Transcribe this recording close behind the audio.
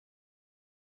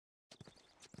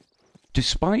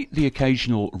Despite the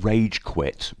occasional rage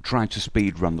quit, trying to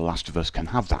speedrun The Last of Us can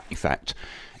have that effect,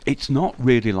 it's not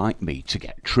really like me to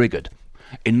get triggered.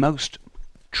 In most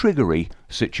triggery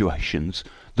situations,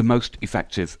 the most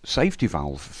effective safety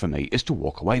valve for me is to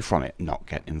walk away from it, not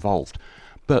get involved.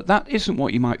 But that isn't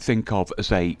what you might think of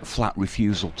as a flat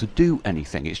refusal to do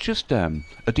anything. It's just a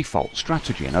default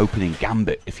strategy, an opening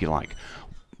gambit, if you like.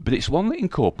 But it's one that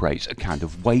incorporates a kind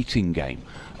of waiting game.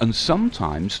 And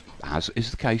sometimes, as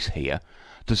is the case here,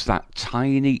 there's that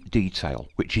tiny detail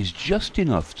which is just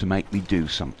enough to make me do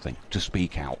something, to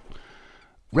speak out.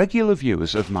 Regular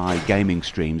viewers of my gaming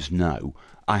streams know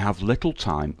I have little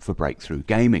time for breakthrough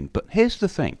gaming, but here's the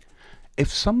thing.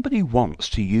 If somebody wants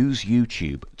to use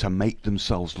YouTube to make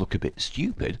themselves look a bit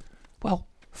stupid, well,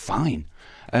 fine.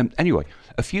 Anyway,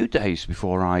 a few days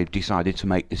before I decided to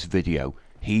make this video,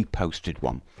 he posted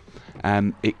one.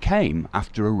 It came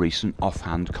after a recent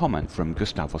offhand comment from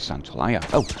Gustavo Santaolalla.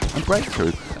 Oh, and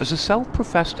Breakthrough, as a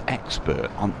self-professed expert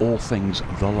on all things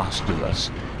The Last of Us,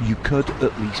 you could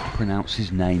at least pronounce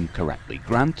his name correctly.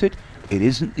 Granted, it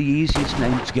isn't the easiest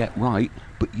name to get right,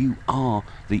 but you are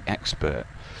the expert.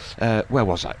 Where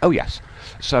was I? Oh yes.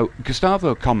 So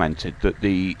Gustavo commented that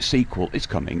the sequel is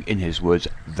coming, in his words,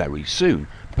 very soon.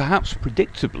 Perhaps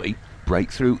predictably,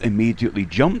 Breakthrough immediately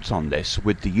jumped on this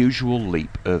with the usual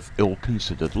leap of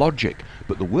ill-considered logic.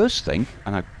 But the worst thing,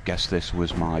 and I guess this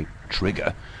was my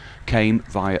trigger, came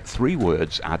via 3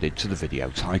 words added to the video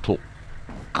title.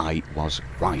 I was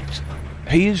right.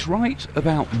 He is right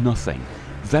about nothing.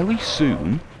 Very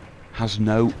soon has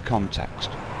no context.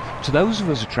 To those of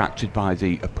us attracted by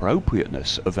the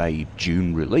appropriateness of a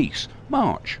June release,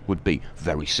 March would be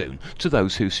very soon. To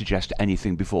those who suggest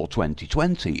anything before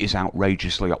 2020 is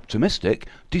outrageously optimistic,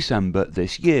 December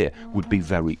this year would be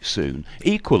very soon.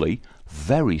 Equally,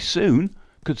 very soon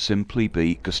could simply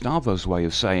be Gustavo's way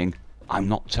of saying, I'm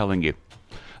not telling you.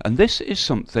 And this is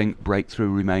something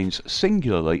Breakthrough remains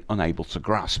singularly unable to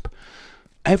grasp.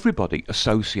 Everybody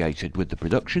associated with the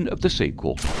production of the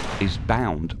sequel is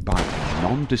bound by a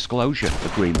non-disclosure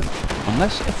agreement.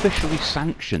 Unless officially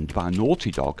sanctioned by Naughty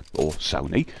Dog or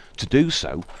Sony to do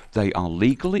so, they are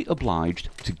legally obliged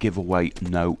to give away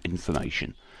no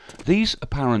information. These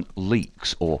apparent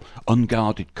leaks or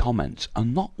unguarded comments are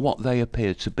not what they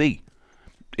appear to be.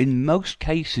 In most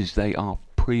cases they are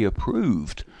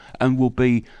pre-approved and will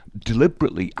be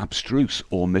deliberately abstruse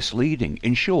or misleading.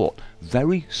 In short,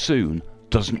 very soon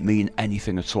doesn't mean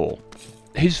anything at all.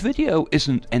 His video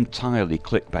isn't entirely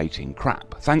clickbaiting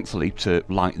crap. Thankfully, to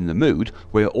lighten the mood,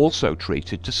 we're also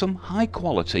treated to some high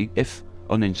quality, if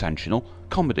unintentional,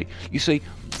 comedy. You see,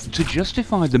 to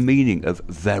justify the meaning of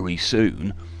very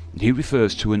soon, he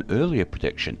refers to an earlier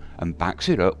prediction and backs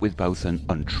it up with both an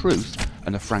untruth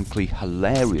and a frankly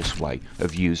hilarious way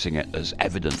of using it as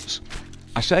evidence.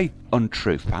 I say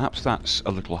untruth, perhaps that's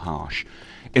a little harsh.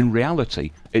 In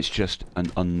reality, it's just an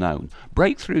unknown.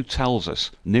 Breakthrough tells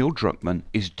us Neil Druckmann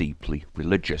is deeply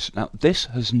religious. Now, this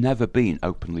has never been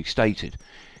openly stated.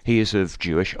 He is of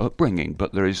Jewish upbringing,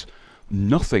 but there is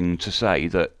nothing to say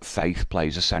that faith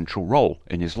plays a central role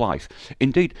in his life.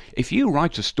 Indeed, if you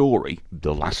write a story,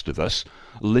 The Last of Us,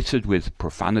 littered with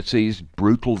profanities,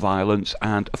 brutal violence,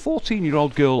 and a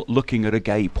 14-year-old girl looking at a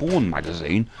gay porn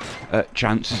magazine,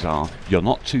 chances are you're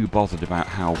not too bothered about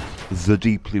how the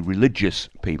deeply religious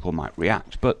people might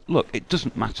react. But look, it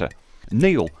doesn't matter.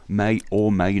 Neil may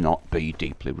or may not be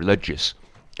deeply religious.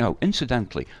 Oh,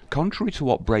 incidentally, contrary to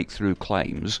what Breakthrough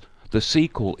claims, the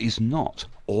sequel is not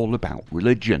all about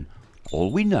religion. All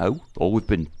we know, all we've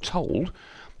been told,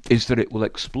 is that it will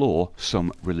explore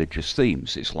some religious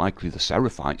themes. It's likely the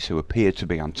Seraphites, who appear to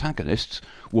be antagonists,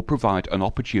 will provide an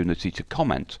opportunity to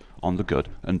comment on the good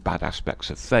and bad aspects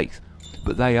of faith.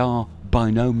 But they are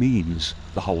by no means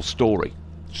the whole story.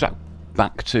 So,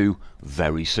 back to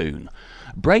very soon.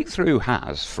 Breakthrough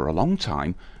has, for a long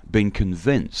time, been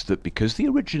convinced that because the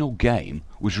original game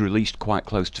was released quite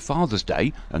close to Father's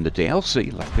Day and the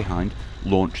DLC Left Behind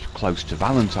launched close to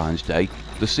Valentine's Day,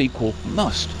 the sequel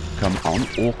must come on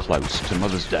or close to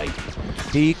Mother's Day.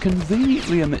 He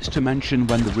conveniently omits to mention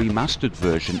when the remastered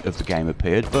version of the game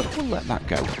appeared, but we'll let that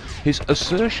go. His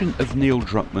assertion of Neil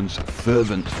Druckmann's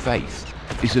fervent faith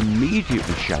is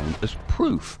immediately shown as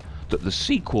proof that the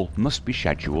sequel must be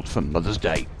scheduled for Mother's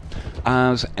Day.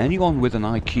 As anyone with an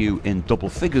IQ in double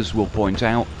figures will point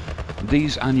out,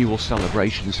 these annual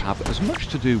celebrations have as much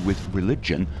to do with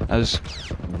religion as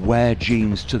wear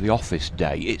jeans to the office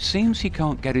day. It seems he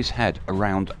can't get his head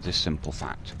around this simple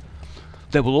fact.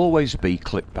 There will always be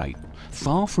clickbait.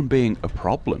 Far from being a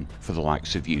problem for the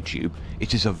likes of YouTube,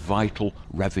 it is a vital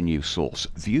revenue source.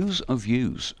 Views are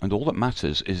views, and all that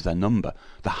matters is their number.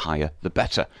 The higher, the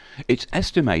better. It's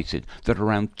estimated that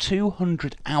around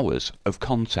 200 hours of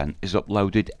content is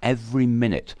uploaded every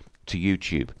minute to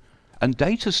YouTube. And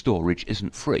data storage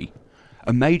isn't free.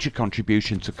 A major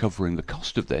contribution to covering the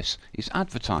cost of this is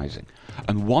advertising,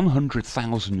 and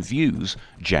 100,000 views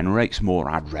generates more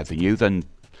ad revenue than,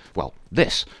 well,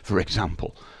 this, for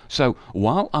example. So,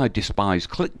 while I despise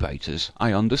clickbaiters,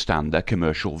 I understand their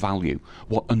commercial value.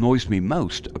 What annoys me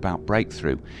most about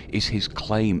Breakthrough is his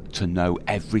claim to know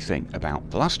everything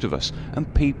about The Last of Us,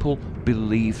 and people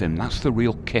believe him. That's the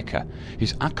real kicker.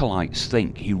 His acolytes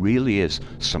think he really is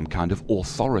some kind of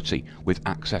authority with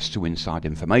access to inside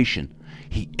information.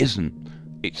 He isn't.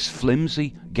 It's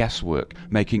flimsy guesswork,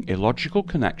 making illogical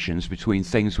connections between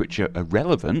things which are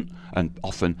irrelevant and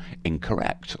often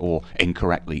incorrect or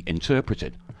incorrectly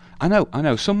interpreted. I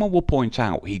know, someone will point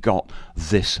out he got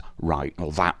this right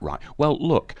or that right. Well,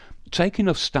 look, take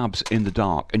enough stabs in the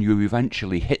dark and you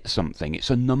eventually hit something. It's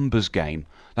a numbers game.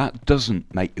 That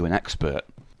doesn't make you an expert.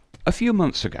 A few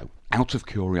months ago, out of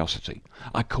curiosity,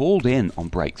 I called in on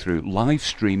Breakthrough live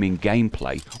streaming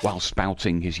gameplay while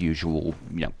spouting his usual,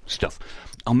 stuff.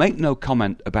 I'll make no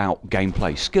comment about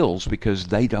gameplay skills because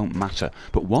they don't matter,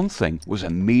 but one thing was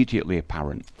immediately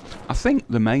apparent. I think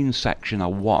the main section I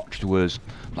watched was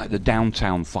like the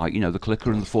downtown fight, the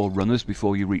clicker and the 4 runners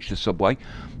before you reach the subway.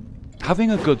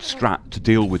 Having a good strat to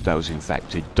deal with those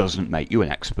infected doesn't make you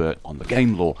an expert on the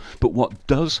game lore, but what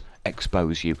does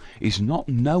expose you is not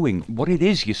knowing what it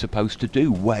is you're supposed to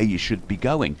do, where you should be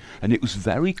going, and it was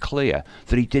very clear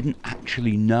that he didn't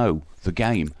actually know the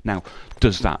game. Now,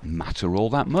 does that matter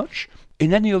all that much?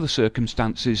 In any other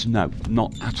circumstances, no,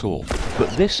 not at all.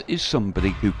 But this is somebody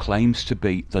who claims to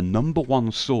be the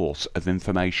 #1 source of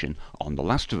information on The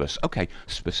Last of Us. Okay,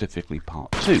 specifically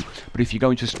Part 2. But if you're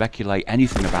going to speculate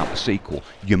anything about the sequel,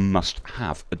 you must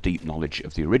have a deep knowledge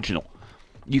of the original.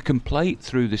 You can play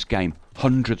through this game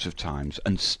hundreds of times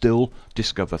and still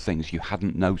discover things you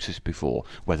hadn't noticed before,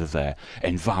 whether they're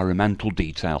environmental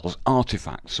details,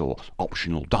 artifacts, or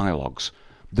optional dialogues.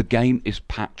 The game is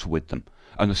packed with them,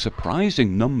 and a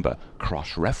surprising number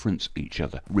cross-reference each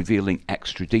other, revealing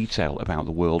extra detail about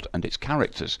the world and its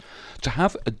characters. To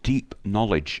have a deep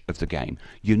knowledge of the game,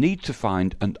 you need to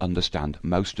find and understand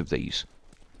most of these.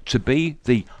 To be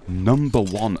the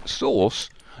 #1 source,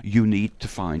 you need to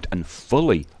find and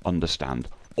fully understand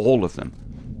all of them.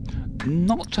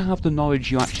 Not to have the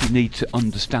knowledge you actually need to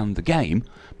understand the game,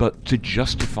 but to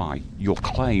justify your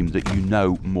claim that you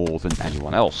know more than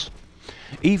anyone else.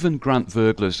 Even Grant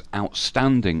Vergler's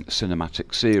outstanding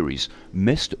cinematic series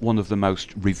missed one of the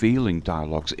most revealing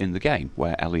dialogues in the game,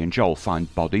 where Ellie and Joel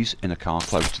find bodies in a car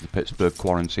close to the Pittsburgh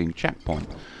quarantine checkpoint.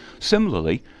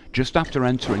 Similarly, just after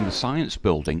entering the science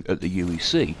building at the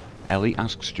UEC, Ellie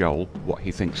asks Joel what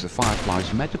he thinks the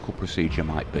Firefly's medical procedure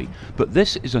might be, but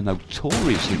this is a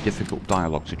notoriously difficult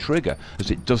dialogue to trigger, as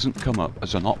it doesn't come up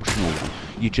as an optional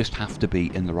one. You just have to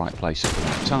be in the right place at the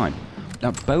right time.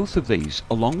 Now, both of these,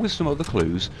 along with some other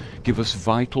clues, give us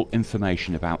vital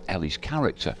information about Ellie's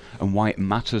character and why it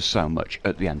matters so much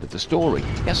at the end of the story.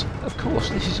 Yes, of course,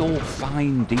 this is all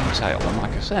fine detail, and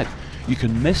like I said, you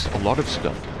can miss a lot of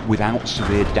stuff without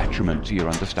severe detriment to your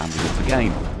understanding of the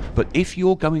game. But if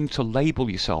you're going to label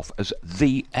yourself as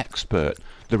the expert,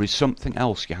 there is something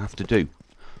else you have to do.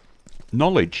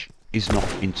 Knowledge is not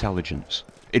intelligence.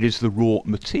 It is the raw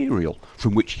material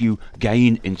from which you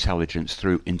gain intelligence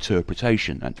through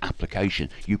interpretation and application.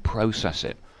 You process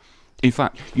it. In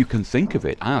fact, you can think of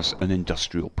it as an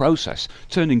industrial process.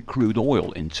 Turning crude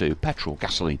oil into petrol,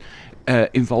 gasoline,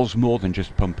 involves more than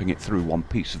just pumping it through one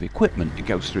piece of equipment. It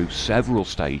goes through several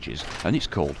stages, and it's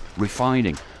called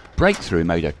refining. Breakthrough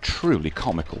made a truly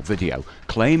comical video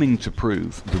claiming to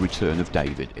prove the return of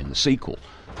David in the sequel.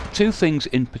 Two things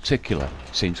in particular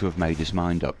seem to have made his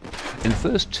mind up. In the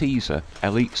first teaser,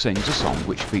 Ellie sings a song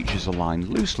which features a line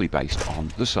loosely based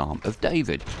on the Psalm of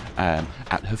David.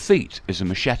 At her feet is a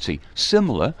machete,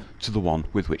 similar to the one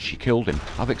with which she killed him.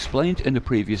 I've explained in a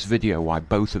previous video why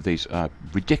both of these are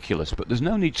ridiculous, but there's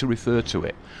no need to refer to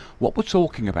it. What we're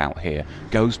talking about here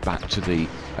goes back to the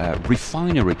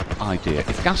refinery idea.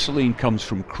 If gasoline comes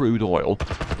from crude oil,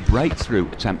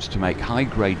 Breakthrough attempts to make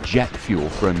high-grade jet fuel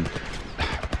from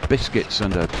biscuits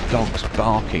and a dog's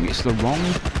barking. It's the wrong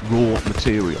raw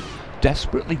material,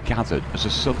 desperately gathered as a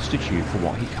substitute for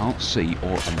what he can't see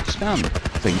or understand.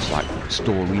 Things like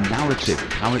story narrative,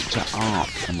 character arc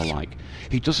and the like.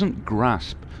 He doesn't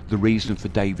grasp the reason for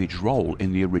David's role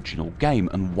in the original game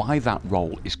and why that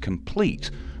role is complete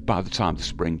by the time the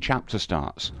spring chapter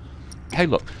starts. Hey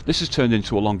look, this has turned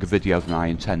into a longer video than I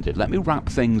intended. Let me wrap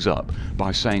things up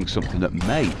by saying something that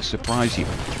may surprise you.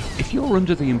 If you're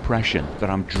under the impression that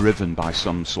I'm driven by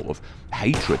some sort of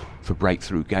hatred for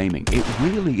Breakthrough Gaming, it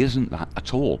really isn't that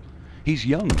at all. He's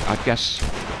young, I guess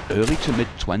early to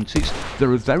mid-20s.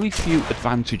 There are very few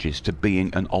advantages to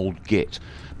being an old git,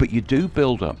 but you do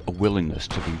build up a willingness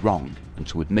to be wrong and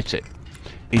to admit it.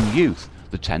 In youth,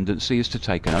 the tendency is to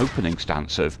take an opening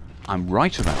stance of, I'm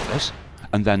right about this,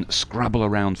 and then scrabble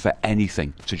around for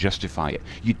anything to justify it.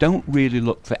 You don't really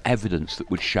look for evidence that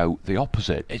would show the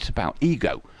opposite. It's about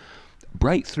ego.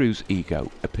 Breakthrough's ego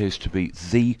appears to be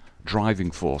the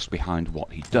driving force behind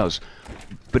what he does,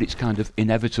 but it's kind of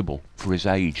inevitable for his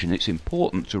age, and it's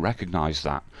important to recognise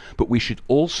that. But we should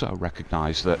also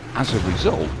recognise that, as a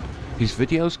result, his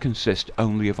videos consist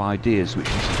only of ideas which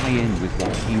tie in with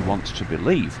what he wants to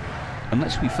believe. And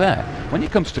let's be fair, when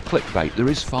it comes to clickbait, there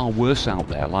is far worse out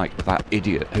there, like that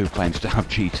idiot who claims to have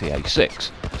GTA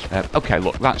 6. Okay,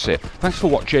 look, that's it. Thanks for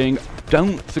watching.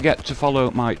 Don't forget to follow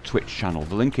my Twitch channel.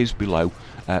 The link is below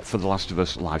for The Last of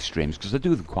Us live streams, because I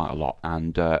do them quite a lot,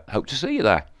 and hope to see you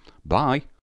there. Bye.